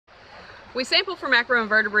We sample for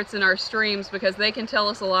macroinvertebrates in our streams because they can tell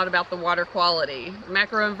us a lot about the water quality.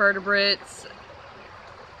 Macroinvertebrates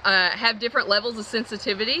have different levels of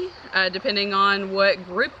sensitivity depending on what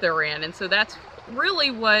group they're in, and so that's really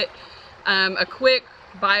what a quick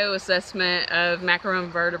bioassessment of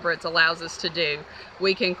macroinvertebrates allows us to do.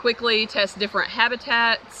 We can quickly test different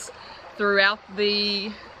habitats throughout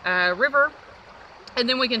the river, and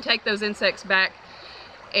then we can take those insects back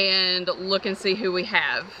and look and see who we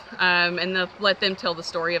have, and let them tell the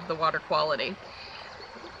story of the water quality.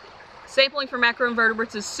 Sampling for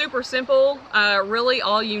macroinvertebrates is super simple. Really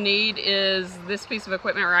all you need is this piece of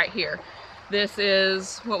equipment right here. This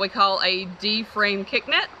is what we call a D-frame kick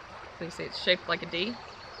net. You see it's shaped like a D.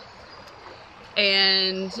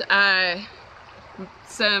 And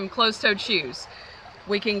some closed-toed shoes.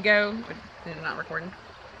 We can go, is it not recording?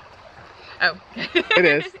 Oh. It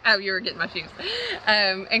is. Oh, you were getting my shoes.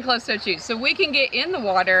 And closed-toed shoes. So we can get in the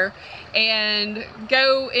water and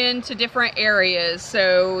go into different areas.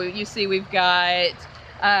 So you see we've got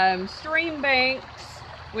stream banks,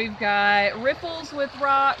 we've got riffles with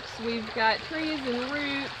rocks, we've got trees and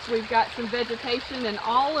roots, we've got some vegetation, and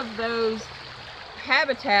all of those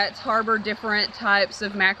habitats harbor different types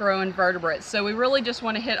of macroinvertebrates. So we really just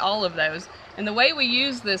want to hit all of those. And the way we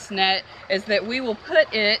use this net is that we will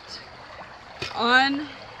put it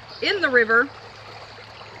in the river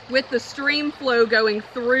with the stream flow going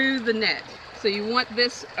through the net. So you want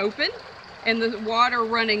this open and the water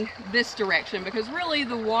running this direction, because really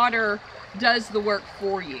the water does the work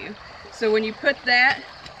for you. So when you put that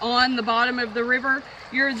on the bottom of the river,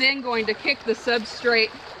 you're then going to kick the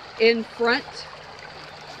substrate in front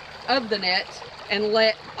of the net and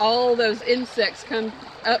let all those insects come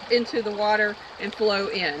up into the water and flow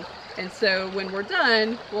in. And so when we're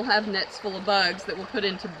done, we'll have nets full of bugs that we'll put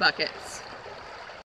into buckets.